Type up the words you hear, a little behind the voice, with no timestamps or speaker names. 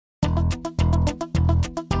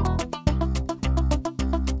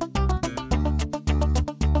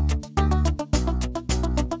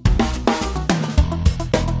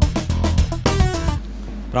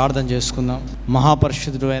ప్రార్థన చేసుకుందాం.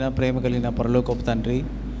 మహాపరిశుద్ధుడు అయిన ప్రేమ కలిగిన పరలోకపు తండ్రి,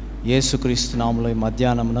 యేసుక్రీస్తు నామములో ఈ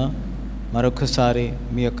మధ్యాహ్నమున మరొకసారి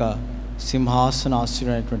మీ యొక్క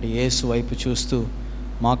సింహాసనాసీనుడైనటువంటి యేసు వైపు చూస్తూ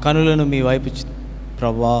మా కనులను మీ వైపు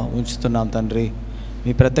ప్రభువా ఉంచుతున్నాం తండ్రి.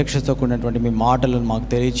 మీ ప్రత్యక్షతతో కూడినటువంటి మీ మాటలను మాకు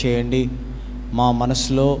తెలియచేయండి. మా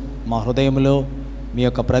మనసులో, మా హృదయంలో మీ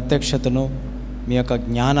యొక్క ప్రత్యక్షతను, మీ యొక్క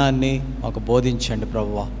జ్ఞానాన్ని మాకు బోధించండి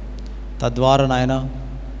ప్రభువా. తద్వారా నాయన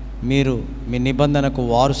మీరు మీ నిబంధనకు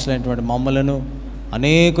వారసులైనటువంటి మమ్మలను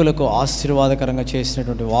అనేకులకు ఆశీర్వాదకరంగా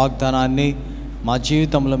చేసినటువంటి వాగ్దానాన్ని మా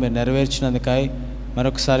జీవితంలో మీరు నెరవేర్చినందుకై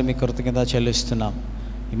మరొకసారి మీ కృతజ్ఞత చెల్లిస్తున్నాం.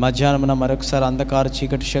 ఈ మధ్యాహ్నమున మరొకసారి అంధకార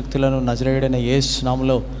చీకటి శక్తులను నజరేయుడైన యేసు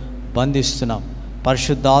నామములో బంధిస్తున్నాం.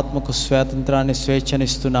 పరిశుద్ధాత్మకు స్వాతంత్రాన్ని,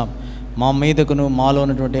 స్వేచ్ఛనిస్తున్నాం. మా మీదకును మాలో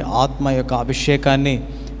ఉన్నటువంటి ఆత్మ యొక్క అభిషేకాన్ని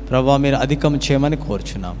ప్రభువా మీరు అధికం చేయమని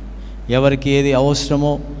కోరుచున్నాం. ఎవరికి ఏది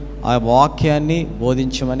అవసరమో ఆ వాక్యాన్ని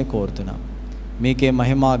బోధించమని కోరుతున్నాం. మీకే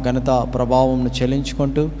మహిమ, ఘనత, ప్రభావం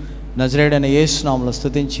చెల్లించుకుంటూ నజరేయుడైన యేసు నామములో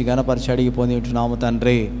స్తుతించి ఘనపరిచి అడిగి పొంది ఉంటున్నాము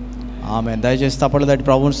తండ్రి, ఆమెన్. దయచేసి తప్పడు దాటి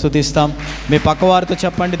ప్రభువుని స్తుతిస్తాం. మీ పక్కవారితో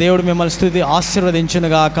చెప్పండి, దేవుడు మిమ్మల్ని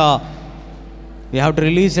ఆశీర్వదించునుగాక. You have to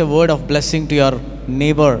release a word of blessing to your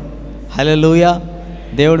neighbour. హల్లెలూయా.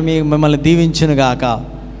 దేవుడు మిమ్మల్ని దీవించునుగాక.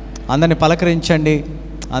 అందరినీ పలకరించండి.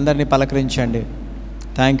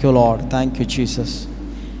 Thank you lord, thank you Jesus.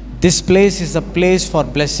 This place is the place for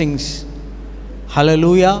blessings.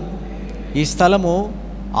 హల్లెలూయా. ఈ స్థలము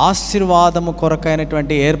ఆశీర్వాదము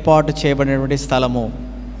కొరకైనటువంటి ఏర్పాటు చేయబడినటువంటి స్థలము.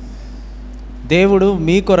 దేవుడు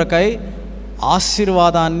మీ కొరకై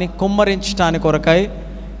ఆశీర్వాదాన్ని కుమ్మరించడానికి కొరకై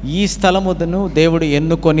ఈ స్థలమును దేవుడు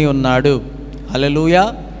ఎన్నుకొని ఉన్నాడు. హల్లెలూయా,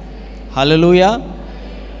 హల్లెలూయా.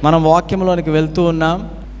 మనం వాక్యంలోనికి వెళ్తూ ఉన్నాం.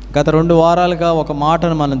 గత 2 వారాలుగా ఒక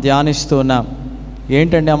మాటను మనం ధ్యానిస్తూ ఉన్నాం.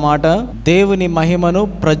 ఏంటంటే ఆ మాట, దేవుని మహిమను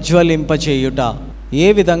ప్రజ్వలింపచేయుట. ఏ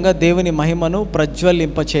విధంగా దేవుని మహిమను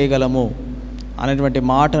ప్రజ్వలింపచేయగలము అనేటువంటి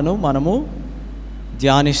మాటను మనము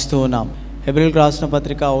ధ్యానిస్తూ ఉన్నాం. హెబ్రీయులకు రాసిన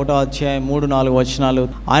పత్రిక 1వ అధ్యాయం 3-4 వచనాలు.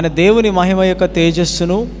 ఆయన దేవుని మహిమ యొక్క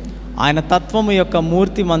తేజస్సును, ఆయన తత్వము యొక్క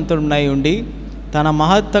మూర్తిమంతుడై ఉండి తన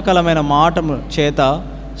మహత్తకరమైన మాటము చేత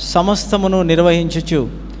సమస్తమును నిర్వహించుచు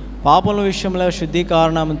పాపముల విషయంలో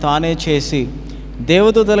శుద్ధీకరణము తానే చేసి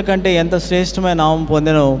దేవదూతల కంటే ఎంత శ్రేష్టమైన నామం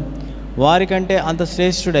పొందెనో వారికంటే అంత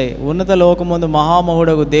శ్రేష్ఠుడై ఉన్నత లోకమందు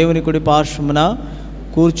మహామహుడగు దేవుని కుడి పార్శ్వమున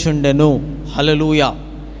కూర్చుండెను. హల్లెలూయా.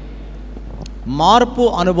 మార్పు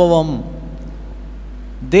అనుభవం.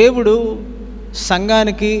 దేవుడు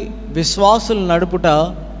సంఘానికి విశ్వాసులు నడుపుట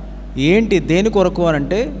ఏంటి, దేని కొరకు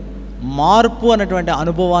అనంటే మార్పు అన్నటువంటి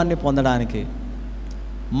అనుభవాన్ని పొందడానికి.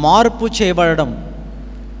 మార్పు చేయబడడం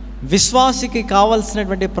విశ్వాసికి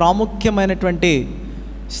కావలసినటువంటి ప్రాముఖ్యమైనటువంటి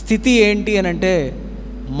స్థితి ఏంటి అనంటే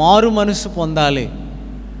మారు మనసు పొందాలి.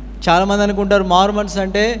 చాలామంది అనుకుంటారు మారు మనసు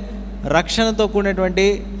అంటే రక్షణతో కూడినటువంటి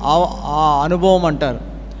ఆ అనుభవం అంటారు.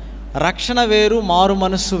 రక్షణ వేరు, మారు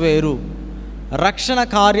మనస్సు వేరు. రక్షణ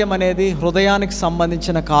కార్యం అనేది హృదయానికి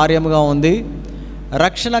సంబంధించిన కార్యముగా ఉంది.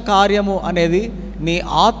 రక్షణ కార్యము అనేది నీ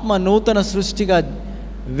ఆత్మ నూతన సృష్టిగా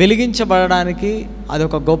వెలిగించబడడానికి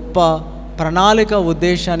అదొక గొప్ప ప్రణాళిక,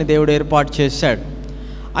 ఉద్దేశాన్ని దేవుడు ఏర్పాటు చేశాడు.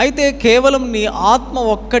 అయితే కేవలం నీ ఆత్మ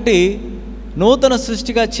ఒక్కటి నూతన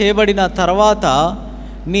సృష్టిగా చేయబడిన తర్వాత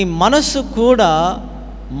నీ మనస్సు కూడా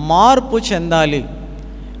మార్పు చెందాలి.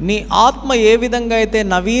 నీ ఆత్మ ఏ విధంగా అయితే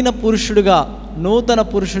నవీన పురుషుడిగా, నూతన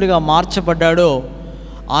పురుషుడిగా మార్చబడ్డాడో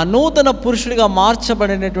ఆ నూతన పురుషుడిగా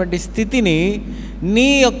మార్చబడినటువంటి స్థితిని నీ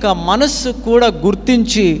యొక్క మనస్సు కూడా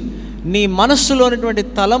గుర్తించి నీ మనస్సులో ఉన్నటువంటి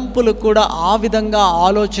తలంపులు కూడా ఆ విధంగా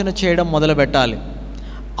ఆలోచన చేయడం మొదలుపెట్టాలి.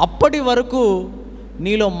 అప్పటి వరకు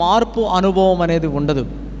నీలో మార్పు అనుభవం అనేది ఉండదు.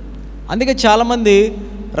 అందుకే చాలామంది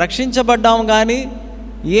రక్షించబడ్డాము కానీ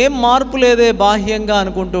ఏం మార్పు లేదే బాహ్యంగా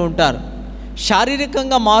అనుకుంటూ ఉంటారు.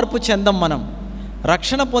 శారీరకంగా మార్పు చెందం. మనం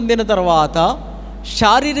రక్షణ పొందిన తర్వాత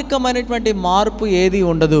శారీరకమైనటువంటి మార్పు ఏది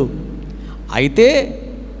ఉండదు. అయితే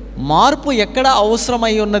మార్పు ఎక్కడ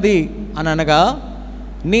అవసరమై ఉన్నది అని అనగా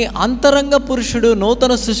నీ అంతరంగ పురుషుడు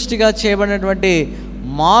నూతన సృష్టిగా చేయబడినటువంటి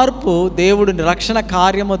మార్పు దేవుడు రక్షణ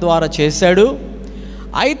కార్యము ద్వారా చేశాడు.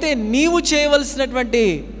 అయితే నీవు చేయవలసినటువంటి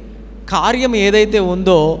కార్యం ఏదైతే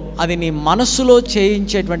ఉందో అది నీ మనస్సులో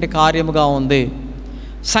చేయించేటువంటి కార్యముగా ఉంది.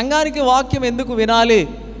 సంఘానికి వాక్యం ఎందుకు వినాలి,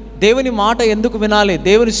 దేవుని మాట ఎందుకు వినాలి,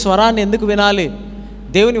 దేవుని స్వరాన్ని ఎందుకు వినాలి,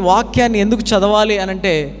 దేవుని వాక్యాన్ని ఎందుకు చదవాలి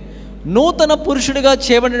అనంటే నూతన పురుషుడిగా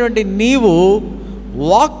చేయబడినటువంటి నీవు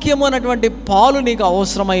వాక్యము అన్నటువంటి పాలు నీకు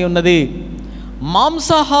అవసరమై ఉన్నది.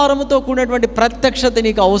 మాంసాహారముతో కూడినటువంటి ప్రత్యక్షత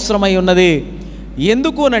నీకు అవసరమై ఉన్నది.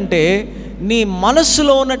 ఎందుకు అనంటే నీ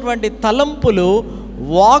మనస్సులో ఉన్నటువంటి తలంపులు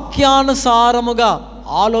వాక్యానుసారముగా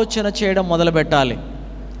ఆలోచన చేయడం మొదలుపెట్టాలి.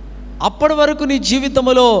 అప్పటి వరకు నీ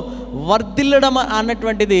జీవితంలో వర్ధిల్లడం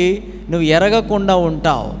అన్నటువంటిది నువ్వు ఎరగకుండా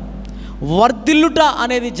ఉంటావు. వర్ధిల్లుట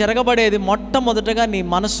అనేది జరగబడేది మొట్టమొదటగా నీ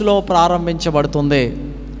మనసులో ప్రారంభించబడుతుంది.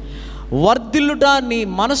 వర్ధిల్లుట నీ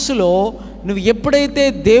మనసులో నువ్వు ఎప్పుడైతే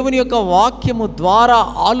దేవుని యొక్క వాక్యము ద్వారా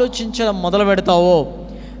ఆలోచించడం మొదలు పెడతావో,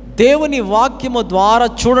 దేవుని వాక్యము ద్వారా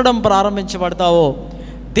చూడడం ప్రారంభించబడతావో,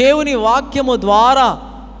 దేవుని వాక్యము ద్వారా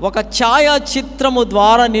ఒక ఛాయాచిత్రము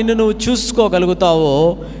ద్వారా నిన్ను నువ్వు చూసుకోగలుగుతావో,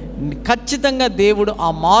 ఖచ్చితంగా దేవుడు ఆ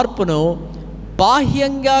మార్పును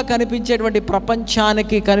బాహ్యంగా కనిపించేటువంటి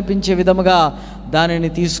ప్రపంచానికి కనిపించే విధముగా దానిని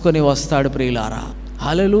తీసుకొని వస్తాడు. ప్రియులారా,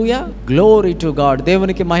 హల్లెలూయా, గ్లోరీ టు గాడ్.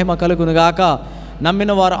 దేవునికి మహిమ కలుగును గాక.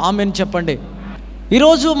 నమ్మిన వారు ఆమెన్ చెప్పండి.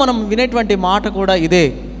 ఈరోజు మనం వినేటువంటి మాట కూడా ఇదే.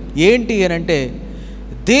 ఏంటి అని అంటే,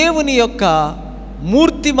 దేవుని యొక్క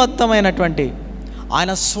మూర్తిమత్తమైనటువంటి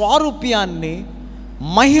ఆయన స్వారూప్యాన్ని,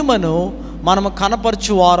 మహిమను మనము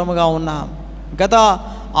కనపరచు వారముగా ఉన్నాం. గత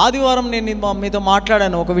ఆదివారం నేను మీతో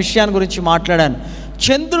మాట్లాడాను, ఒక విషయాన్ని గురించి మాట్లాడాను.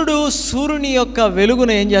 చంద్రుడు సూర్యుని యొక్క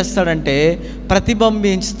వెలుగును ఏం చేస్తాడంటే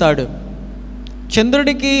ప్రతిబింబిస్తాడు.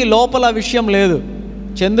 చంద్రుడికి లోపల విషయం లేదు,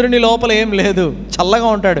 చంద్రుని లోపల ఏం లేదు, చల్లగా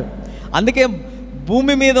ఉంటాడు. అందుకే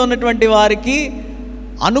భూమి మీద ఉన్నటువంటి వారికి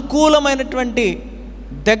అనుకూలమైనటువంటి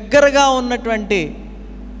దగ్గరగా ఉన్నటువంటి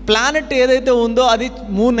ప్లానెట్ ఏదైతే ఉందో అది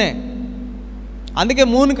మూనే. అందుకే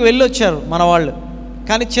మూన్కి వెళ్ళి వచ్చారు మన వాళ్ళు.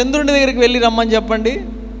 కానీ చంద్రుని దగ్గరికి వెళ్ళి రమ్మని చెప్పండి,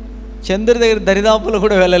 చంద్రుడి దగ్గర దరిదాపులు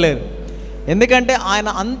కూడా వెళ్ళలేరు. ఎందుకంటే ఆయన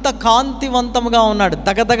అంత కాంతివంతంగా ఉన్నాడు,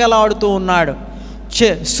 దగదగలాడుతూ ఉన్నాడు.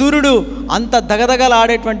 సూర్యుడు అంత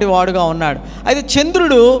దగదగలాడేటువంటి వాడుగా ఉన్నాడు. అయితే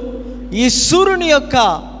చంద్రుడు ఈ సూర్యుని యొక్క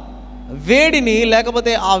వేడిని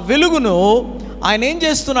లేకపోతే ఆ వెలుగును ఆయన ఏం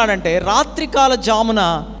చేస్తున్నాడంటే రాత్రికాల జామున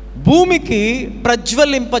భూమికి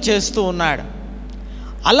ప్రజ్వలింప చేస్తూ ఉన్నాడు.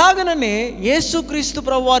 అలాగనే యేసుక్రీస్తు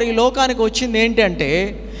ప్రభువారు ఈ లోకానికి వచ్చింది ఏంటంటే,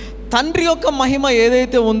 తండ్రి యొక్క మహిమ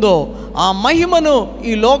ఏదైతే ఉందో ఆ మహిమను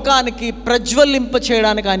ఈ లోకానికి ప్రజ్వలింప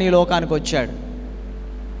చేయడానికి ఆయన ఈ లోకానికి వచ్చాడు.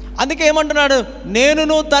 అందుకే ఏమంటున్నాడు,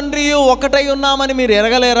 నేనును తండ్రియు ఒకటై ఉన్నామని మీరు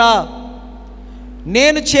ఎరగలేరా?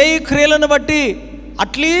 నేను చేయు క్రియలను బట్టి,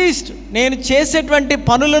 అట్లీస్ట్ నేను చేసేటువంటి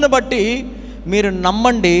పనులను బట్టి మీరు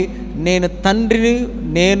నమ్మండి, నేను తండ్రిని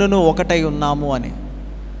నేనును ఒకటై ఉన్నాము అని.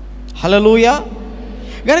 హల్లెలూయా.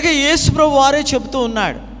 కనుక యేసు ప్రభు వారే చెబుతూ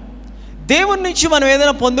ఉన్నాడు, దేవుని నుంచి మనం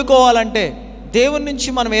ఏదైనా పొందుకోవాలంటే, దేవుని నుంచి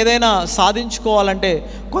మనం ఏదైనా సాధించుకోవాలంటే,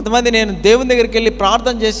 కొంతమంది నేను దేవుని దగ్గరికి వెళ్ళి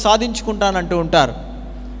ప్రార్థన చేసి సాధించుకుంటానంటూ ఉంటారు.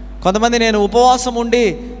 కొంతమంది నేను ఉపవాసం ఉండి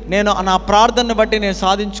నేను నా ప్రార్థనను బట్టి నేను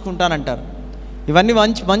సాధించుకుంటానంటారు. ఇవన్నీ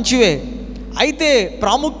మంచివే. అయితే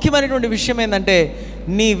ప్రాముఖ్యమైనటువంటి విషయం ఏంటంటే,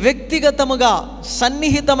 నీ వ్యక్తిగతముగా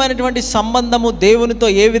సన్నిహితమైనటువంటి సంబంధము దేవునితో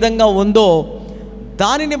ఏ విధంగా ఉందో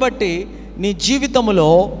దానిని బట్టి నీ జీవితంలో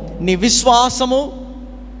నీ విశ్వాసము,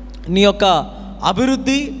 నీ యొక్క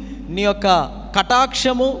అభివృద్ధి, నీ యొక్క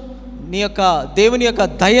కటాక్షము, నీ యొక్క దేవుని యొక్క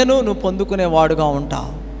దయను నువ్వు పొందుకునేవాడుగా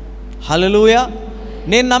ఉంటావు. హల్లెలూయా.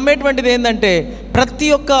 నేను నమ్మేటువంటిది ఏంటంటే, ప్రతి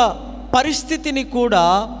ఒక్క పరిస్థితిని కూడా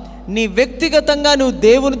నీ వ్యక్తిగతంగా నువ్వు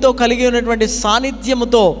దేవునితో కలిగి ఉన్నటువంటి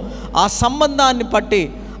సాన్నిధ్యముతో, ఆ సంబంధాన్ని బట్టి,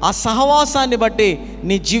 ఆ సహవాసాన్ని బట్టి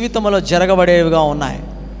నీ జీవితంలో జరగబడేవిగా ఉన్నాయి.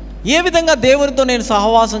 ఏ విధంగా దేవునితో నేను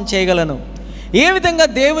సహవాసం చేయగలను, ఏ విధంగా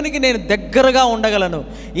దేవునికి నేను దగ్గరగా ఉండగలను,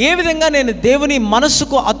 ఏ విధంగా నేను దేవుని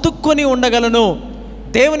మనస్సుకు అతుక్కొని ఉండగలను,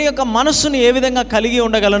 దేవుని యొక్క మనస్సును ఏ విధంగా కలిగి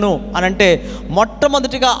ఉండగలను అని అంటే,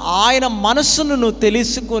 మొట్టమొదటిగా ఆయన మనస్సును నువ్వు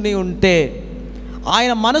తెలుసుకొని ఉంటే,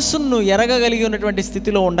 ఆయన మనస్సును నువ్వు ఎరగగలిగి ఉన్నటువంటి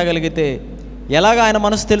స్థితిలో ఉండగలిగితే, ఎలాగ ఆయన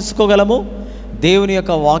మనసు తెలుసుకోగలము? దేవుని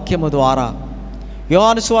యొక్క వాక్యము ద్వారా.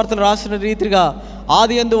 యోహాను సువార్తలో రాసిన రీతిగా,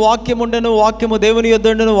 ఆది యందు వాక్యము ఉండెను, వాక్యము దేవుని యొద్ద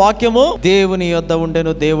ఉండెను, వాక్యము దేవుని యొద్ద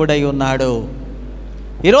ఉండెను, దేవుడై ఉన్నాడు.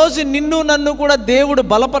 ఈరోజు నిన్ను నన్ను కూడా దేవుడు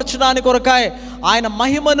బలపరచడానికి కొరకాయ, ఆయన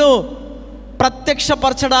మహిమను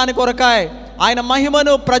ప్రత్యక్షపరచడానికి కొరకాయ, ఆయన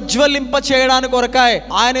మహిమను ప్రజ్వలింప చేయడానికి కొరకాయ,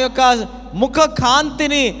 ఆయన యొక్క ముఖ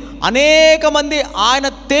కాంతిని, అనేక మంది ఆయన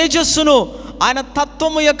తేజస్సును, ఆయన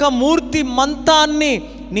తత్వము యొక్క మూర్తి మంతాన్ని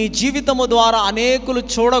నీ జీవితము ద్వారా అనేకులు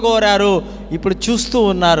చూడగోరారు, ఇప్పుడు చూస్తూ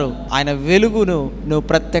ఉన్నారు. ఆయన వెలుగును నువ్వు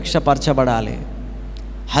ప్రత్యక్షపరచబడాలి.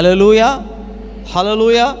 హల్లెలూయా,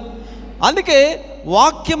 హల్లెలూయా. అందుకే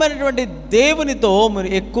వాక్యమైనటువంటి దేవునితో మీరు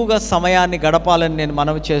ఎక్కువగా సమయాన్ని గడపాలని నేను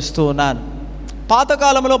మనవి చేస్తూ ఉన్నాను.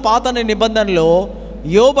 పాతకాలంలో, పాత నిబంధనలో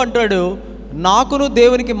యోబు అంటాడు, నాకును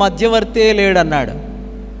దేవునికి మధ్యవర్తే లేడన్నాడు.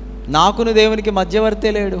 నాకును దేవునికి మధ్యవర్తే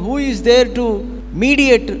లేడు. Who is there to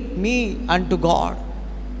mediate me and to God.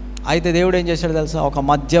 అయితే దేవుడు ఏం చేశాడు తెలుసా? ఒక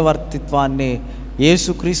మధ్యవర్తిత్వాన్ని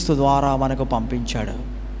యేసుక్రీస్తు ద్వారా మనకు పంపించాడు.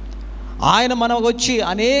 ఆయన మనకు వచ్చి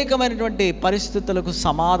అనేకమైనటువంటి పరిస్థితులకు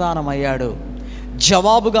సమాధానం అయ్యాడు,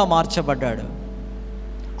 జవాబుగా మార్చబడ్డాడు.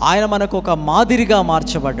 ఆయన మనకు ఒక మాదిరిగా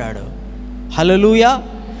మార్చబడ్డాడు. హల్లెలూయా.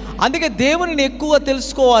 అందుకే దేవునిని ఎక్కువ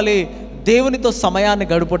తెలుసుకోవాలి. దేవునితో సమయాన్ని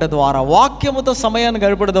గడుపుట ద్వారా, వాక్యముతో సమయాన్ని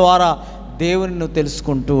గడుపుట ద్వారా దేవుని నువ్వు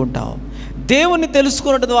తెలుసుకుంటూ ఉంటావు. దేవుని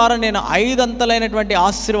తెలుసుకున్నట ద్వారా నేను 5 అంతలైనటువంటి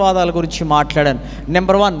ఆశీర్వాదాల గురించి మాట్లాడాను.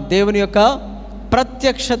 నెంబర్ 1, దేవుని యొక్క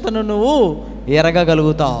ప్రత్యక్షతను నువ్వు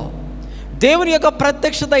ఎరగగలుగుతావు. దేవుని యొక్క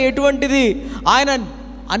ప్రత్యక్షత ఎటువంటిది? ఆయన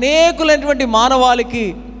అనేకులైనటువంటి మానవాళికి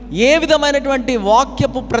ఏ విధమైనటువంటి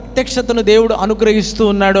వాక్యపు ప్రత్యక్షతను దేవుడు అనుగ్రహిస్తూ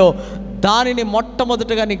ఉన్నాడో దానిని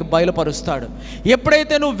మొట్టమొదటగా నీకు బయలుపరుస్తాడు.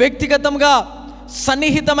 ఎప్పుడైతే నువ్వు వ్యక్తిగతంగా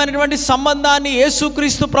సన్నిహితమైనటువంటి సంబంధాన్ని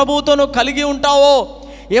యేసుక్రీస్తు ప్రభువుతో నువ్వు కలిగి ఉంటావో,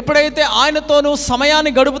 ఎప్పుడైతే ఆయనతో నువ్వు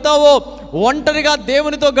సమయాన్ని గడుపుతావో, ఒంటరిగా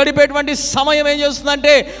దేవునితో గడిపేటువంటి సమయం ఏం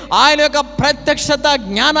చేస్తుందంటే ఆయన యొక్క ప్రత్యక్షత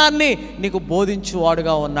జ్ఞానాన్ని నీకు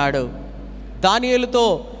బోధించువాడుగా ఉన్నాడు. దానియేలుతో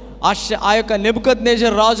ఆ యొక్క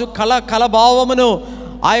నెబుకద్నెజర్ రాజు కలభావమును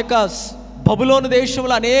ఆ యొక్క బబులోను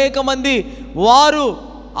దేశంలో అనేక మంది వారు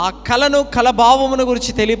ఆ కలభావమును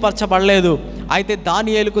గురించి తెలియపరచబడలేదు. అయితే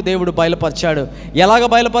దానియేలుకు దేవుడు బయలుపరిచాడు. ఎలాగ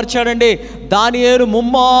బయలుపరిచాడండి? దానియేలు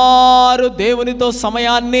ముమ్మారు దేవునితో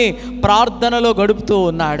సమయాన్ని ప్రార్థనలో గడుపుతూ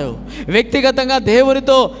ఉన్నాడు. వ్యక్తిగతంగా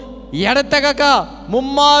దేవునితో ఎడతెగక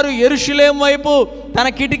ముమ్మారు యెరూషలేము వైపు తన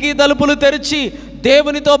కిటికీ తలుపులు తెరిచి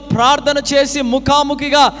దేవునితో ప్రార్థన చేసి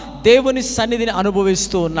ముఖాముఖిగా దేవుని సన్నిధిని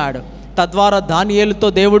అనుభవిస్తూ ఉన్నాడు. తద్వారా దానియేలుతో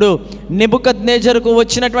దేవుడు నెబుకద్నెజరుకు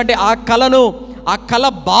వచ్చినటువంటి ఆ కల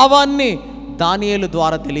భావాన్ని దానియేలు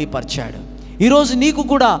ద్వారా తెలియపరిచాడు. ఈరోజు నీకు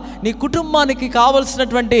కూడా నీ కుటుంబానికి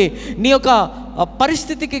కావలసినటువంటి నీ యొక్క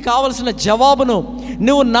పరిస్థితికి కావలసిన జవాబును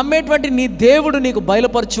నువ్వు నమ్మేటువంటి నీ దేవుడు నీకు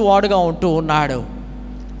బయలుపరచువాడుగా ఉంటూ ఉన్నాడు.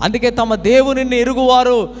 అందుకే తమ దేవునిని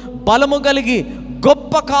ఎరుగువారు బలము కలిగి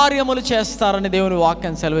గొప్ప కార్యములు చేస్తారని దేవుని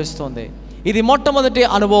వాక్యం సెలవిస్తుంది. ఇది మొట్టమొదటి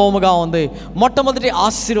అనుభవముగా ఉంది. మొట్టమొదటి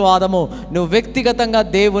ఆశీర్వాదము నువ్వు వ్యక్తిగతంగా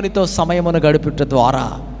దేవునితో సమయమును గడుపుట ద్వారా.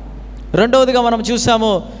 రెండవదిగా మనం చూసాము,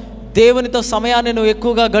 దేవునితో సమయాన్ని నువ్వు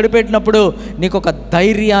ఎక్కువగా గడిపెట్టినప్పుడు నీకు ఒక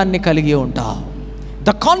ధైర్యాన్ని కలిగి ఉంటావు.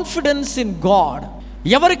 The confidence in God.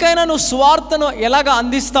 ఎవరికైనా నువ్వు స్వార్థను ఎలాగ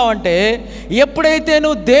అందిస్తావంటే, ఎప్పుడైతే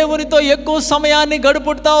నువ్వు దేవునితో ఎక్కువ సమయాన్ని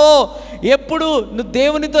గడుపుతావో, ఎప్పుడు నువ్వు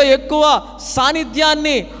దేవునితో ఎక్కువ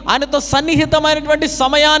సాన్నిధ్యాన్ని, ఆయనతో సన్నిహితమైనటువంటి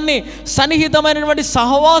సమయాన్ని, సన్నిహితమైనటువంటి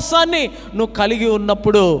సహవాసాన్ని నువ్వు కలిగి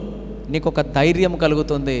ఉన్నప్పుడు నీకు ఒక ధైర్యం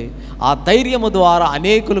కలుగుతుంది. ఆ ధైర్యము ద్వారా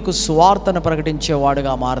అనేకులకు సువార్తను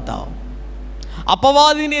ప్రకటించేవాడుగా మారుతావు.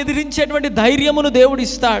 అపవాదిని ఎదిరించేటువంటి ధైర్యమును దేవుడు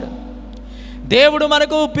ఇస్తాడు. దేవుడు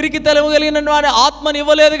మనకు పిరికి తెలివి కలిగిన వాడి ఆత్మను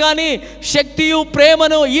ఇవ్వలేదు, కానీ శక్తియు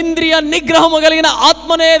ప్రేమను ఇంద్రియ నిగ్రహము కలిగిన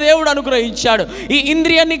ఆత్మనే దేవుడు అనుగ్రహించాడు. ఈ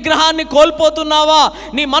ఇంద్రియ నిగ్రహాన్ని కోల్పోతున్నావా?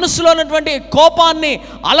 నీ మనసులో ఉన్నటువంటి కోపాన్ని,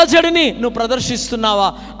 అలజడిని నువ్వు ప్రదర్శిస్తున్నావా?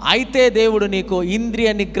 అయితే దేవుడు నీకు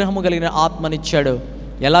ఇంద్రియ నిగ్రహము కలిగిన ఆత్మనిచ్చాడు.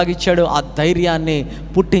 ఎలాగిచ్చాడు? ఆ ధైర్యాన్ని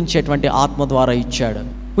పుట్టించేటువంటి ఆత్మ ద్వారా ఇచ్చాడు.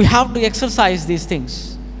 We have to exercise these things.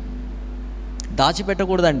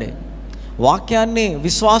 దాచిపెట్టకూడదండి. వాక్యాన్ని,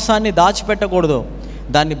 విశ్వాసాన్ని దాచిపెట్టకూడదు.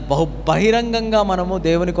 దాన్ని బహిరంగంగా మనము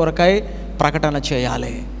దేవుని కొరకై ప్రకటన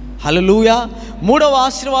చేయాలి. హల్లెలూయా. మూడవ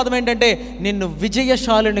ఆశీర్వాదం ఏంటంటే, నిన్ను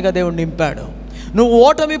విజయశాలినిగా దేవుడు నింపాడు. నువ్వు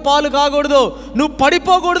ఓటమి పాలు కాకూడదు, నువ్వు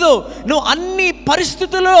పడిపోకూడదు. నువ్వు అన్ని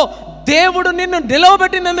పరిస్థితుల్లో దేవుడు నిన్ను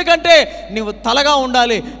నిలవబెట్టిన ఎందుకంటే నువ్వు తలగా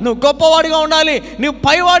ఉండాలి, నువ్వు గొప్పవాడిగా ఉండాలి, నువ్వు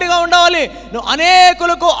పైవాడిగా ఉండాలి, నువ్వు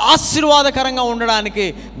అనేకులకు ఆశీర్వాదకరంగా ఉండడానికి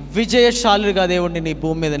విజయశాలిగా దేవుడిని నీ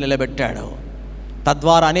భూమి మీద నిలబెట్టాడు.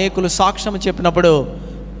 తద్వారా అనేకులు సాక్ష్యం చెప్పినప్పుడు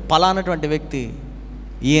పలానటువంటి వ్యక్తి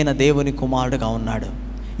ఈయన దేవుని కుమారుడుగా ఉన్నాడు,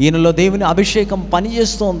 ఈయనలో దేవుని అభిషేకం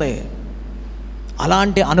పనిచేస్తోంది.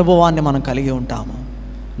 అలాంటి అనుభవాన్ని మనం కలిగి ఉంటాము.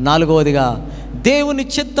 నాలుగవదిగా, దేవుని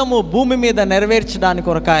చిత్తము భూమి మీద నెరవేర్చడానికి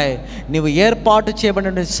కొరకాయ నీవు ఏర్పాటు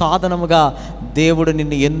చేయబడిన సాధనముగా దేవుడు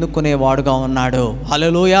నిన్ను ఎన్నుకునేవాడుగా ఉన్నాడు.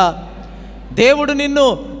 హల్లెలూయా. దేవుడు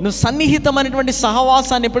నువ్వు సన్నిహితమైనటువంటి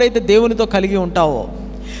సహవాసాన్ని ఎప్పుడైతే దేవునితో కలిగి ఉంటావో,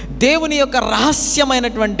 దేవుని యొక్క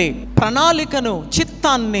రహస్యమైనటువంటి ప్రణాళికను,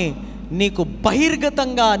 చిత్తాన్ని నీకు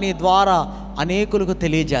బహిర్గతంగా నీ ద్వారా అనేకులకు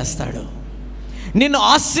తెలియజేస్తాడు. నిన్ను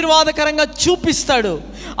ఆశీర్వాదకరంగా చూపిస్తాడు.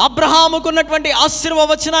 అబ్రహాముకున్నటువంటి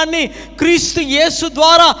ఆశీర్వచనాన్ని క్రీస్తు యేసు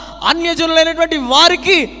ద్వారా అన్యజనులైనటువంటి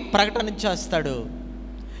వారికి ప్రకటన చేస్తాడు.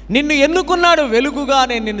 నిన్ను ఎన్నుకున్నాడు, వెలుగుగా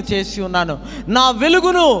నేను నిన్ను చేసి ఉన్నాను, నా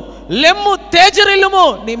వెలుగును లెమ్ము తేజరిల్లుము,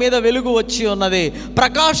 నీ మీద వెలుగు వచ్చి ఉన్నది,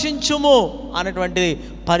 ప్రకాశించుము అనేటువంటి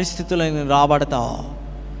పరిస్థితుల్లో నేను రాబడతావు.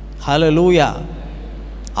 హల్లెలూయా.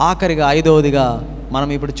 ఆఖరిగా ఐదవదిగా మనం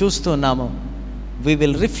ఇప్పుడు చూస్తున్నాము, we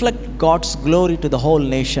will reflect God's glory to the whole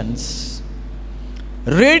nations,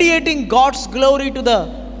 radiating God's glory to the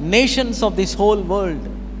nations of this whole world.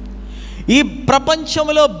 ఈ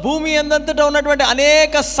ప్రపంచంలో భూమి అందంతటా ఉన్నటువంటి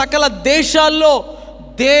అనేక సకల దేశాల్లో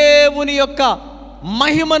దేవుని యొక్క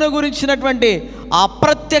మహిమను గురించినటువంటి ఆ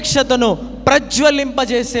ప్రత్యక్షతను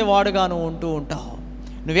ప్రజ్వలింపజేసేవాడుగాను ఉంటూ ఉంటావు.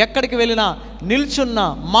 నువ్వు ఎక్కడికి వెళ్ళినా, నిల్చున్నా,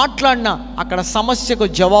 మాట్లాడినా అక్కడ సమస్యకు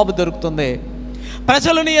జవాబు దొరుకుతుంది.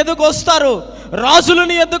 ప్రజలు నీ ఎదుకు వస్తారు, రాజులు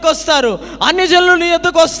నీ ఎద్దుకు వస్తారు, అన్యజనులు నీ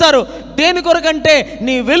ఎద్దుకు వస్తారు. దేని కొరకంటే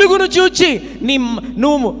నీ వెలుగును చూచి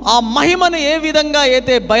నువ్వు ఆ మహిమను ఏ విధంగా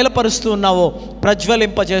అయితే బయలుపరుస్తూ ఉన్నావో,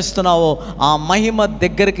 ప్రజ్వలింపజేస్తున్నావో, ఆ మహిమ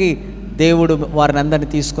దగ్గరికి దేవుడు వారిని అందరినీ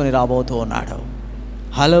తీసుకొని రాబోతూ ఉన్నాడు.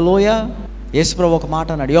 హల్లెలూయా. యేసుప్రభు ఒక మాట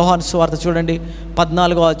అన్నాడు. యోహాను సువార్త చూడండి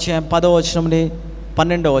 14వ అధ్యాయం 10వ వచనం,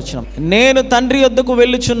 12వ వచనం. నేను తండ్రి యొద్దకు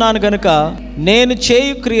వెళ్ళుచున్నాను గనుక నేను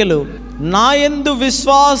చేయు క్రియలు నా యందు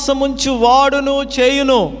విశ్వాసముంచు వాడును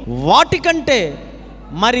చేయును, వాటికంటే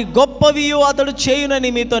మరి గొప్పవియు అతడు చేయునని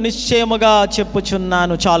మీతో నిశ్చయముగా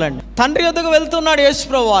చెప్పుచున్నాను. చాలండి. తండ్రి యొద్దకు వెళ్తున్నాడు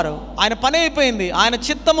యేసుప్రభు వారు. ఆయన పని అయిపోయింది. ఆయన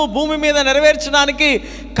చిత్తము భూమి మీద నెరవేర్చడానికి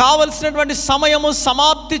కావలసినటువంటి సమయము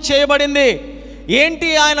సమాప్తి చేయబడింది. ఏంటి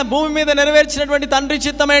ఆయన భూమి మీద నెరవేర్చినటువంటి తండ్రి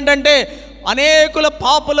చిత్తం ఏంటంటే, అనేకుల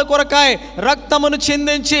పాపుల కొరకాయ రక్తమును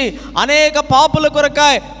చిందించి, అనేక పాపుల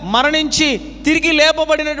కొరకాయ మరణించి తిరిగి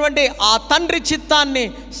లేపబడినటువంటి ఆ తండ్రి చిత్తాన్ని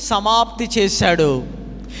సమాప్తి చేశాడు.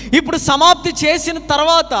 ఇప్పుడు సమాప్తి చేసిన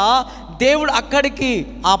తర్వాత దేవుడు అక్కడికి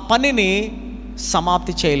ఆ పనిని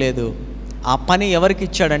సమాప్తి చేయలేదు. ఆ పని ఎవరికి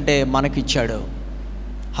ఇచ్చాడంటే మనకిచ్చాడు.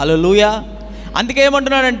 హల్లెలూయా. అందుకే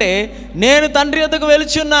ఏమంటున్నాడంటే, నేను తండ్రి యొద్దకు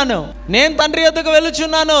వెళుచున్నాను, నేను తండ్రి యొద్దకు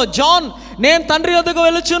వెళుచున్నాను. జాన్, నేను తండ్రి యొద్దకు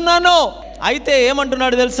వెళుచున్నాను. అయితే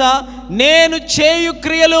ఏమంటున్నాడు తెలుసా? నేను చేయు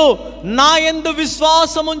క్రియలు నా యందు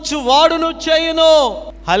విశ్వాసముంచు వాడును చేయును.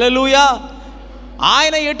 హల్లెలూయా.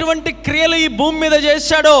 ఆయన ఎటువంటి క్రియలు ఈ భూమి మీద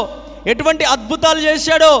చేశాడో, ఎటువంటి అద్భుతాలు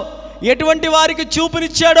చేశాడో, ఎటువంటి వారికి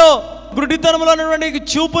చూపునిచ్చాడో, గుడ్డితనంలో ఉన్నటువంటి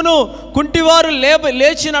చూపును కుంటివారు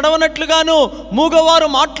లేచి నడవనట్లుగాను, మూగవారు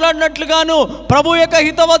మాట్లాడినట్లుగాను, ప్రభు యొక్క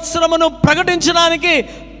హితవత్సరమును ప్రకటించడానికి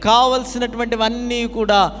కావలసినటువంటివన్నీ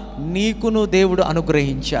కూడా నీకును దేవుడు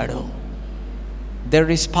అనుగ్రహించాడు.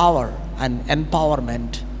 There is power and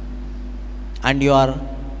empowerment and you are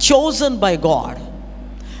chosen by God.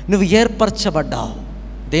 నువ్వు ఏర్పరచబడ్డావు.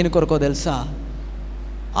 దేని కొరకో తెలుసా?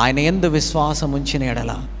 ఆయన యందు విశ్వాసం ఉంచిన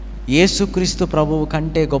ఎడల యేసుక్రీస్తు ప్రభువు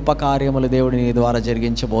కంటే గొప్ప కార్యములు దేవుడు నీ ద్వారా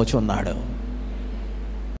జరిగించబోచున్నాడు.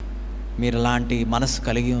 మీరు అలాంటి మనసు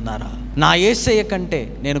కలిగి ఉన్నారా? నా యేసయ్య కంటే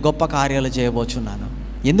నేను గొప్ప కార్యాలు చేయబోచున్నాను.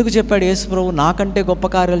 ఎందుకు చెప్పాడు యేసు ప్రభు నాకంటే గొప్ప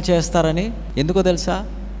కార్యాలు చేస్తారని? ఎందుకో తెలుసా?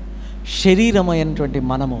 శరీరమైనటువంటి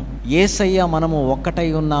మనము, యేసయ్య మనము ఒక్కటై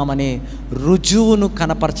ఉన్నామని రుజువును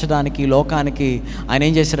కనపరచడానికి లోకానికి ఆయన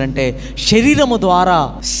ఏం చేశాడంటే, శరీరము ద్వారా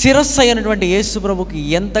శిరస్సు అయినటువంటి యేసు ప్రభుకి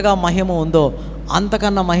ఎంతగా మహిమ ఉందో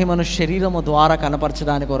అంతకన్నా మహిమను శరీరము ద్వారా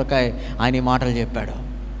కనపరచడానికి కొరకాయ ఆయన ఈ మాటలు చెప్పాడు.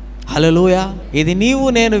 హల్లెలూయా. ఇది నీవు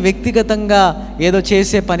నేను వ్యక్తిగతంగా ఏదో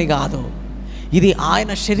చేసే పని కాదు. ఇది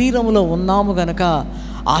ఆయన శరీరములో ఉన్నాము గనక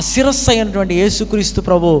ఆ శిరస్సు అయినటువంటి యేసుక్రీస్తు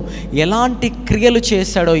ప్రభు ఎలాంటి క్రియలు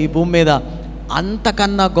చేశాడో ఈ భూమి మీద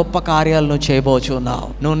అంతకన్నా గొప్ప కార్యాలు నువ్వు చేయబోచున్నావు.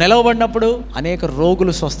 నువ్వు నిలవబడినప్పుడు అనేక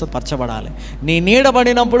రోగులు స్వస్థపరచబడాలి. నీ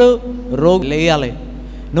నీడబడినప్పుడు రోగులు లేయాలి.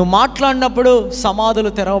 నువ్వు మాట్లాడినప్పుడు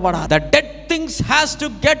సమాధులు తెరవబడాలి. The dead things has to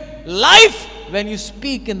get life when you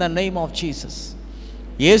speak in the name of Jesus.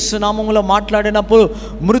 యేసు నామములో మాట్లాడినప్పుడు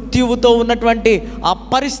మృత్యువుతో ఉన్నటువంటి ఆ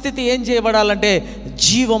పరిస్థితి ఏం చేయబడాలంటే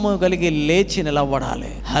జీవము కలిగి లేచి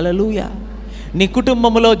నిలబడాలి. హల్లెలూయా. నీ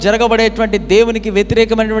కుటుంబంలో జరగబడేటువంటి దేవునికి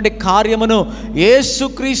వ్యతిరేకమైనటువంటి కార్యమును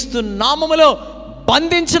యేసుక్రీస్తు నామములో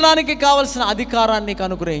బంధించడానికి కావలసిన అధికారాన్ని నీకు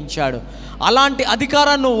అనుగ్రహించాడు. అలాంటి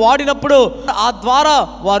అధికారాన్ని వాడినప్పుడు ఆ ద్వారా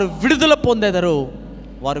వారు విడుదల పొందెదరు.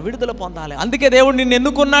 వారు విడుదల పొందాలి. అందుకే దేవుడు నిన్ను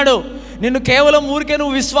ఎన్నుకున్నాడు. నిన్ను కేవలం ఊరికే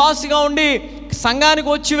నువ్వు విశ్వాసిగా ఉండి సంఘానికి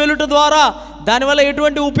వచ్చి వెళ్ళుట ద్వారా దానివల్ల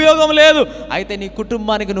ఎటువంటి ఉపయోగం లేదు. అయితే నీ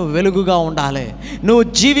కుటుంబానికి నువ్వు వెలుగుగా ఉండాలి. నువ్వు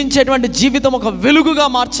జీవించేటువంటి జీవితం ఒక వెలుగుగా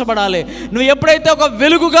మార్చబడాలి. నువ్వు ఎప్పుడైతే ఒక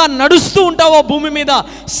వెలుగుగా నడుస్తూ ఉంటావో భూమి మీద,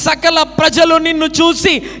 సకల ప్రజలు నిన్ను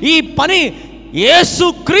చూసి ఈ పని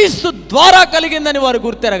యేసుక్రీస్తు ద్వారా కలిగిందని వారు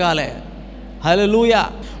గుర్తెరగాలి. హల్లెలూయా.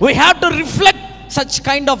 We have to reflect such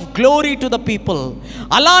kind of glory to the people.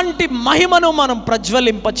 అలాంటి మహిమను మనం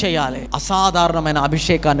ప్రజ్వలింప చేయాలి. అసాధారణమైన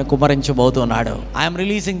అభిషేకాన్ని కుమ్మరించబోతున్నాడు. I'm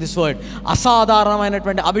releasing this word.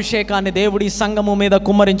 అసాధారణమైనటువంటి అభిషేకాన్ని దేవుడి సంఘము మీద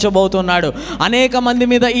కుమ్మరించబోతున్నాడు. అనేక మంది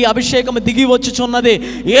మీద ఈ అభిషేకము దిగి వచ్చుచున్నది.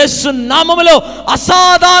 యేసు నామములో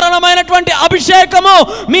అసాధారణమైనటువంటి అభిషేకము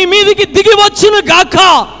మీ మీదికి దిగి వచ్చును గాక.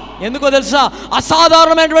 ఎందుకో తెలుసా?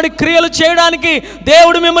 అసాధారణమైనటువంటి క్రియలు చేయడానికి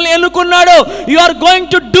దేవుడు మిమ్మల్ని ఎన్నుకున్నాడు. You are going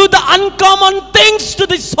to do the uncommon things to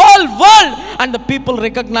this whole world and the people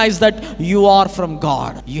recognise that you are from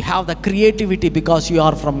God. You have the creativity because you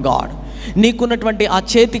are from God. నీకున్నటువంటి ఆ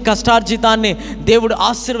చేతి కష్టార్జితాన్ని దేవుడు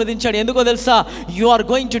ఆశీర్వదించాడు. ఎందుకో తెలుసా? You are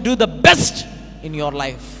going to do the best in your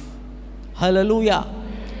life. హల్లెలూయా.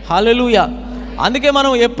 హల్లెలూయా. అందుకే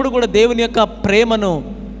మనం ఎప్పుడు కూడా దేవుని యొక్క ప్రేమను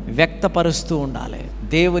వ్యక్తపరుస్తూ ఉండాలి.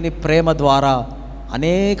 దేవుని ప్రేమ ద్వారా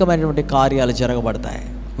అనేకమైనటువంటి కార్యాలు జరగబడతాయి.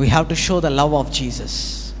 We have to show the love of Jesus.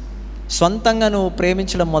 సొంతంగా నువ్వు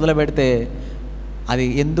ప్రేమించడం మొదలు పెడితే అది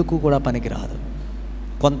ఎందుకు కూడా పనికిరాదు.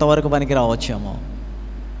 కొంతవరకు పనికి రావచ్చేమో,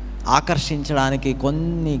 ఆకర్షించడానికి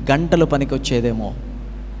కొన్ని గంటలు పనికి వచ్చేదేమో,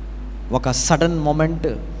 ఒక సడన్ మొమెంట్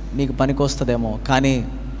నీకు పనికి వస్తుందేమో. కానీ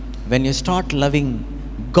when you start loving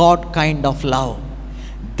God kind of love,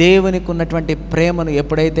 దేవునికి ఉన్నటువంటి ప్రేమను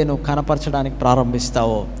ఎప్పుడైతే నువ్వు కనపరచడానికి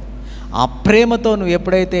ప్రారంభిస్తావో, ఆ ప్రేమతో నువ్వు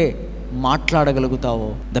ఎప్పుడైతే మాట్లాడగలుగుతావో,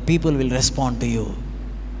 the people will respond to you.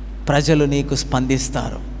 ప్రజలు నీకు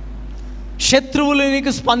స్పందిస్తారు, శత్రువులు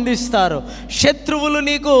నీకు స్పందిస్తారు, శత్రువులు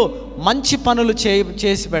నీకు మంచి పనులు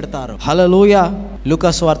చేసి పెడతారు. హల్లెలూయా. లూకా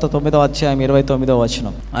సువార్త 9వ అధ్యాయం 29వ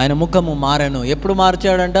వచనం. ఆయన ముఖము మారెను. ఎప్పుడు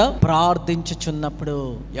మార్చాడంట? ప్రార్థించుచున్నప్పుడు.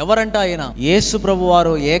 ఎవరంట ఆయన? యేసు ప్రభు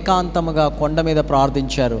వారు ఏకాంతముగా కొండ మీద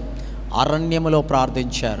ప్రార్థించారు, అరణ్యములో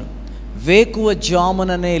ప్రార్థించారు. వేకువ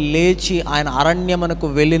జాముననే లేచి ఆయన అరణ్యమునకు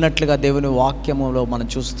వెళ్ళినట్లుగా దేవుని వాక్యములో మనం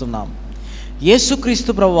చూస్తున్నాం.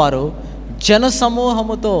 యేసుక్రీస్తు ప్రభు వారు జన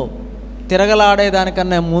సమూహముతో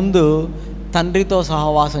తిరగలాడేదానికన్నా ముందు తండ్రితో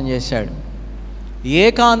సహవాసం చేశాడు.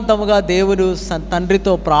 ఏకాంతముగా దేవుడు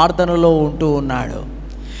తండ్రితో ప్రార్థనలో ఉంటూ ఉన్నాడు.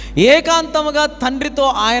 ఏకాంతముగా తండ్రితో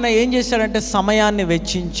ఆయన ఏం చేశాడంటే సమయాన్ని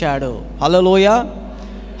వెచ్చించాడు. హల్లెలూయా,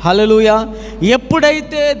 హల్లెలూయా.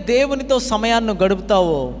 ఎప్పుడైతే దేవునితో సమయాన్ని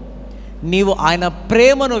గడుపుతావో నీవు ఆయన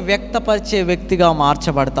ప్రేమను వ్యక్తపరిచే వ్యక్తిగా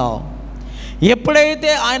మార్చబడతావు.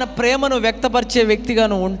 ఎప్పుడైతే ఆయన ప్రేమను వ్యక్తపరిచే వ్యక్తిగా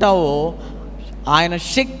నువ్వు ఉంటావో, ఆయన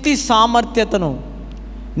శక్తి సామర్థ్యతను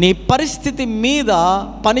నీ పరిస్థితి మీద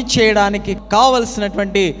పని చేయడానికి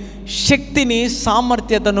కావలసినటువంటి శక్తిని,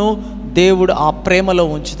 సామర్థ్యతను దేవుడు ఆ ప్రేమలో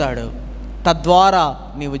ఉంచుతాడు. తద్వారా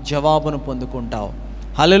నీవు జవాబును పొందుకుంటావు.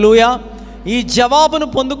 హల్లెలూయా. ఈ జవాబును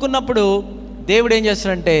పొందుకున్నప్పుడు దేవుడు ఏం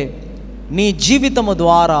చేస్తాడంటే నీ జీవితము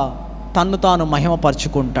ద్వారా తన్ను తాను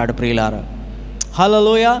మహిమపరుచుకుంటాడు. ప్రియులారా,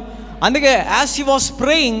 హల్లెలూయా. అందుకే as he was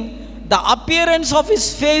praying, the appearance of his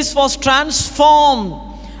face was transformed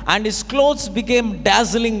and his clothes became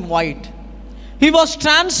dazzling white. He was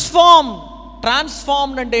transformed.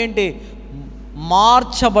 Transformed అంటే ఏంటి?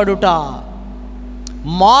 మార్చబడుట,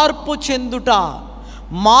 మార్పు చెందుట.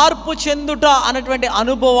 మార్పు చెందుట అనేటువంటి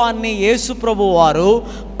అనుభవాన్ని యేసు ప్రభు వారు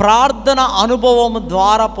ప్రార్థన అనుభవం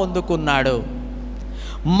ద్వారా పొందుకున్నాడు.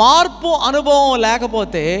 మార్పు అనుభవం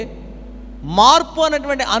లేకపోతే, మార్పు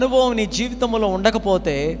అనేటువంటి అనుభవం నీ జీవితంలో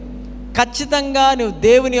ఉండకపోతే ఖచ్చితంగా నువ్వు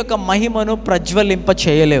దేవుని యొక్క మహిమను ప్రజ్వలింప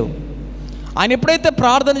చేయలేవు. ఆయన ఎప్పుడైతే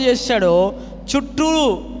ప్రార్థన చేశాడో చుట్టూ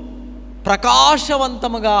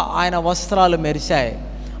ప్రకాశవంతముగా ఆయన వస్త్రాలు మెరిశాయి,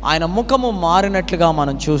 ఆయన ముఖము మారినట్లుగా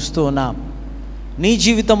మనం చూస్తూ ఉన్నాం. నీ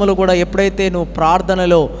జీవితంలో కూడా ఎప్పుడైతే నువ్వు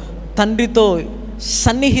ప్రార్థనలో తండ్రితో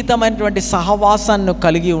సన్నిహితమైనటువంటి సహవాసాన్ని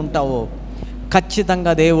కలిగి ఉంటావో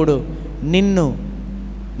ఖచ్చితంగా దేవుడు నిన్ను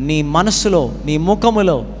నీ మనసులో, నీ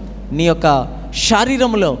ముఖములో, నీ యొక్క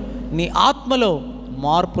శరీరంలో, నీ ఆత్మలో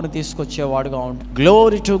మార్పును తీసుకొచ్చేవాడుగా ఉంటాడు.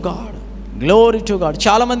 Glory to God, glory to God.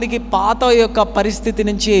 చాలామందికి పాత యొక్క పరిస్థితి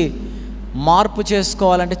నుంచి మార్పు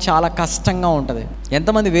చేసుకోవాలంటే చాలా కష్టంగా ఉంటుంది.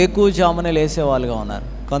 ఎంతమంది వేకువజామున లేసేవాళ్ళుగా ఉన్నారు?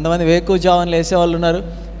 కొంతమంది వేకువజామున లేసేవాళ్ళు ఉన్నారు,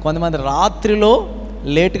 కొంతమంది రాత్రిలో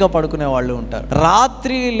లేటుగా పడుకునే వాళ్ళు ఉంటారు.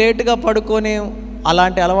 రాత్రి లేటుగా పడుకొని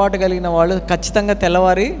అలాంటి అలవాటు కలిగిన వాళ్ళు ఖచ్చితంగా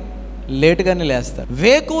తెల్లవారి లేటుగానే లేస్తారు.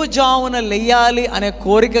 వేకువజామున లేయాలి అనే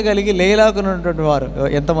కోరిక కలిగి లేయలేకున్నటువంటి వారు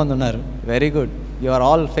ఎంతమంది ఉన్నారు? Very good, you are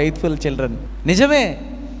all faithful children. నిజమే,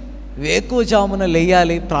 వేకువజామున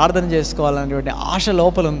లేయాలి, ప్రార్థన చేసుకోవాలనేటువంటి ఆశ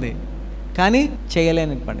లోపల ఉంది, కానీ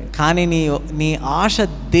చేయలేని పని. కానీ నీ ఆశ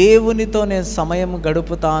దేవునితో నేను సమయం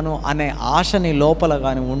గడుపుతాను అనే ఆశ నీ లోపల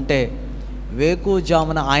కానీ ఉంటే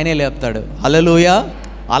వేకువజామున ఆయనే లేపుతాడు. హల్లెలూయా.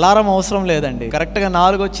 అలారం అవసరం లేదండి. కరెక్ట్గా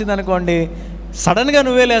 4 వచ్చింది అనుకోండి, సడన్గా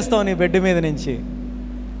నువ్వే లేస్తావు నీ బెడ్ మీద నుంచి.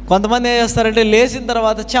 కొంతమంది ఏం చేస్తారంటే లేచిన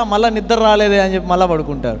తర్వాత మళ్ళీ నిద్ర రాలేదే అని చెప్పి మళ్ళీ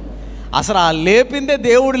పడుకుంటారు. అసలు ఆ లేపిందే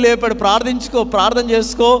దేవుడు లేపాడు. ప్రార్థన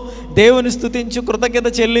చేసుకో, దేవుని స్తుతించు, కృతజ్ఞత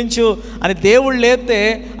చెల్లించు అని దేవుడు లేపితే,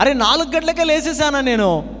 అరే 4 గంటలకే లేచేసానా నేను?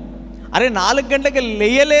 అరే 4 గంటలకి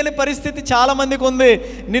లేయలేని పరిస్థితి చాలామందికి ఉంది.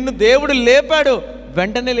 నిన్ను దేవుడు లేపాడు,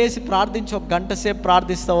 వెంటనే లేచి ప్రార్థించు. 1 గంట సేపు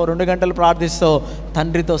ప్రార్థిస్తావు, 2 గంటలు ప్రార్థిస్తావు,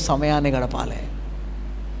 తండ్రితో సమయాన్ని గడపాలి.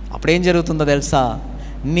 అప్పుడేం జరుగుతుందో తెలుసా?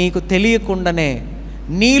 నీకు తెలియకుండానే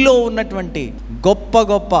నీలో ఉన్నటువంటి గొప్ప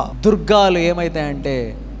గొప్ప దుర్గాలు ఏమవుతాయంటే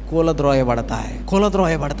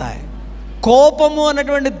కూలద్రోయబడతాయి. కోపము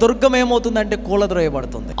అనేటువంటి దుర్గం ఏమవుతుందంటే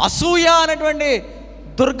కూలద్రోయబడుతుంది. అసూయ అనేటువంటి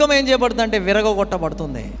దుర్గం ఏం చేయబడుతుంది అంటే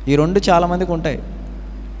విరగొట్టబడుతుంది. ఈ 2 చాలామందికి ఉంటాయి,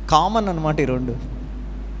 కామన్ అనమాట. ఈ 2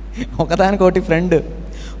 ఒకదానికొకటి ఫ్రెండ్.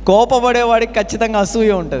 కోపపడేవాడికి ఖచ్చితంగా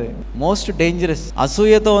అసూయ ఉంటుంది. Most dangerous.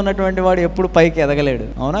 అసూయతో ఉన్నటువంటి వాడు ఎప్పుడు పైకి ఎదగలేడు.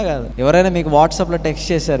 అవునా కాదు? ఎవరైనా మీకు వాట్సాప్లో టెక్స్ట్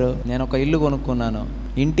చేశారు, నేను ఒక ఇల్లు కొనుక్కున్నాను,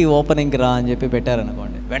 ఇంటి ఓపెనింగ్కి రా అని చెప్పి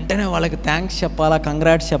పెట్టారనుకోండి, వెంటనే వాళ్ళకి థ్యాంక్స్ చెప్పాలా,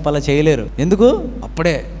 కంగ్రాట్స్ చెప్పాలా చేయలేరు. ఎందుకు?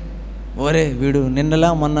 అప్పుడే ఓరే వీడు నిన్నలా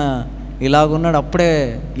మొన్న ఇలాగున్నాడు, అప్పుడే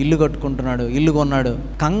ఇల్లు కట్టుకుంటున్నాడు, ఇల్లు కొన్నాడు,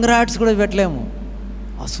 కంగ్రాట్స్ కూడా పెట్టలేము.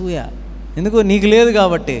 అసూయ. ఎందుకు? నీకు లేదు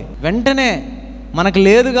కాబట్టి. వెంటనే మనకు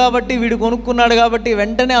లేదు కాబట్టి, వీడు కొనుక్కున్నాడు కాబట్టి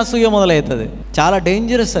వెంటనే అసూయ మొదలవుతుంది. చాలా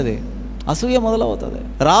డేంజరస్ అది. అసూయ మొదలవుతుంది.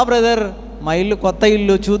 రా బ్రదర్, మా ఇల్లు కొత్త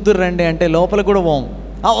ఇల్లు చూద్దురు రండి అంటే లోపలికి కూడా పోం.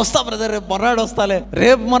 వస్తా బ్రదర్, రేపు మర్నాడు వస్తాలే,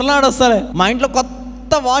 రేపు మర్నాడు వస్తాలే. మా ఇంట్లో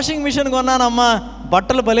కొత్త వాషింగ్ మిషన్ కొన్నానమ్మా,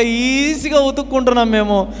 బట్టలు భలే ఈజీగా ఉతుక్కుంటున్నాం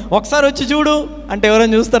మేము, ఒకసారి వచ్చి చూడు అంటే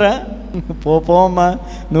ఎవరైనా చూస్తారా? పోమ్మా,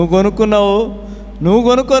 నువ్వు కొనుక్కున్నావు,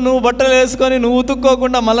 నువ్వు బట్టలు వేసుకొని నువ్వు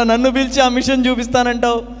ఉతుక్కోకుండా మళ్ళీ నన్ను పిలిచి ఆ మిషన్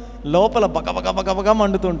చూపిస్తానంటావు. లోపల బగబగ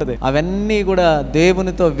మండుతుంటుంది. అవన్నీ కూడా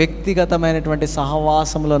దేవునితో వ్యక్తిగతమైనటువంటి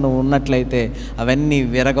సహవాసంలో నువ్వు ఉన్నట్లయితే అవన్నీ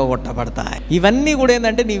విరగొట్టబడతాయి. ఇవన్నీ కూడా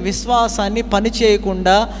ఏంటంటే నీ విశ్వాసాన్ని పని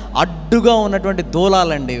చేయకుండా అడ్డుగా ఉన్నటువంటి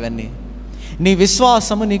దూలాలండి. ఇవన్నీ నీ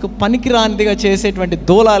విశ్వాసము నీకు పనికిరానిదిగా చేసేటువంటి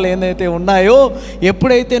దూలాలు ఏదైతే ఉన్నాయో,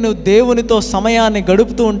 ఎప్పుడైతే నువ్వు దేవునితో సమయాన్ని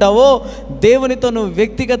గడుపుతూ ఉంటావో, దేవునితో నువ్వు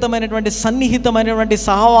వ్యక్తిగతమైనటువంటి సన్నిహితమైనటువంటి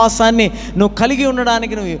సహవాసాన్ని నువ్వు కలిగి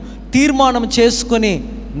ఉండడానికి నువ్వు తీర్మానం చేసుకొని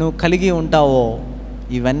నువ్వు కలిగి ఉంటావో,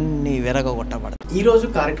 ఇవన్నీ విరగొట్టబడతాయి. ఈరోజు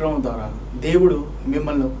కార్యక్రమం ద్వారా దేవుడు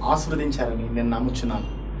మిమ్మల్ని ఆశీర్వదించారని నేను నమ్ముచున్నాను.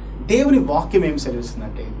 దేవుని వాక్యం ఏం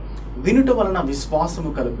సెలవిస్తుందంటే, వినుట వలన విశ్వాసము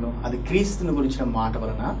కలుగును, అది క్రీస్తుని గురించిన మాట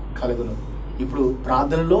వలన కలుగును. ఇప్పుడు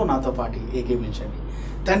ప్రార్థనలో నాతో పాటు ఏకీభవించండి.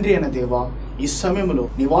 తండ్రి అయిన దేవా, ఈ సమయంలో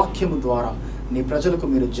నీ వాక్యము ద్వారా నీ ప్రజలకు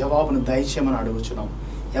మీరు జవాబును దయచేయమని అడుగుచున్నాం.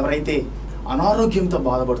 ఎవరైతే అనారోగ్యంతో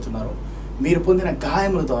బాధపడుతున్నారో, మీరు పొందిన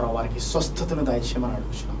గాయముల ద్వారా వారికి స్వస్థతను దయచేయమని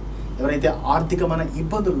అడుగుచున్నాం. ఎవరైతే ఆర్థికమైన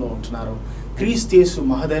ఇబ్బందుల్లో ఉంటున్నారో, క్రీస్తు యేసు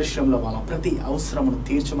మహదర్శనంలో వాళ్ళ ప్రతి అవసరమును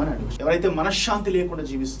తీర్చమని అడుగు. ఎవరైతే మనశ్శాంతి లేకుండా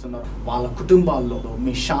జీవిస్తున్నారో వాళ్ళ కుటుంబాల్లో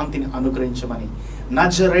మీ శాంతిని అనుగ్రహించమని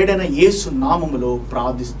నజరేయుడైన యేసు నామములో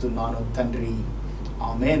ప్రార్థిస్తున్నాను తండ్రి,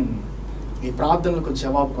 ఆమేన్. మీ ప్రార్థనలకు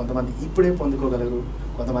జవాబు కొంతమంది ఇప్పుడే పొందుకోగలరు,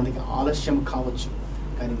 కొంతమందికి ఆలస్యం కావచ్చు.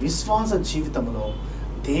 కానీ విశ్వాస జీవితంలో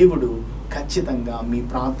దేవుడు ఖచ్చితంగా మీ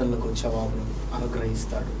ప్రార్థనలకు జవాబును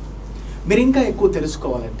అనుగ్రహిస్తాడు. మీరు ఇంకా ఎక్కువ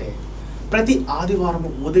తెలుసుకోవాలంటే ప్రతి ఆదివారం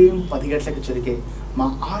ఉదయం 10 గంటలకు జరిగే మా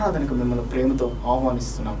ఆరాధనకు మిమ్మల్ని ప్రేమతో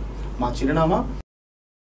ఆహ్వానిస్తున్నాం. మా చిరునామా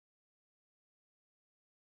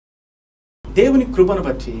దేవుని కృపను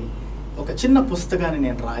బట్టి ఒక చిన్న పుస్తకాన్ని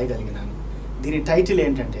నేను రాయగలిగినాను. దీని టైటిల్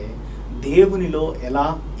ఏంటంటే, దేవునిలో ఎలా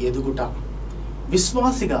ఎదుగుట.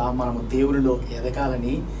 విశ్వాసిగా మనము దేవునిలో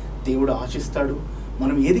ఎదగాలని దేవుడు ఆశిస్తాడు.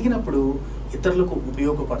 మనం ఎదిగినప్పుడు ఇతరులకు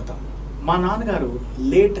ఉపయోగపడతాం. మా నాన్నగారు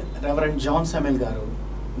లేట్ రెవరెండ్ జాన్ శామ్యూల్ గారు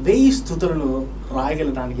 1000 స్తుతులను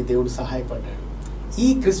రాయగలడానికి దేవుడు సహాయపడ్డాడు. ఈ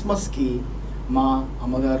క్రిస్మస్కి మా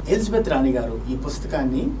అమ్మగారు ఎలిజబెత్ రాణి గారు ఈ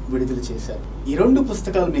పుస్తకాన్ని విడుదల చేశారు. ఈ 2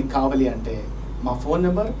 పుస్తకాలు మీకు కావాలి అంటే మా ఫోన్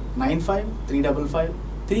నెంబర్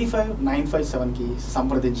 9535535957కి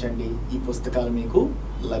సంప్రదించండి. ఈ పుస్తకాలు మీకు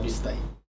లభిస్తాయి.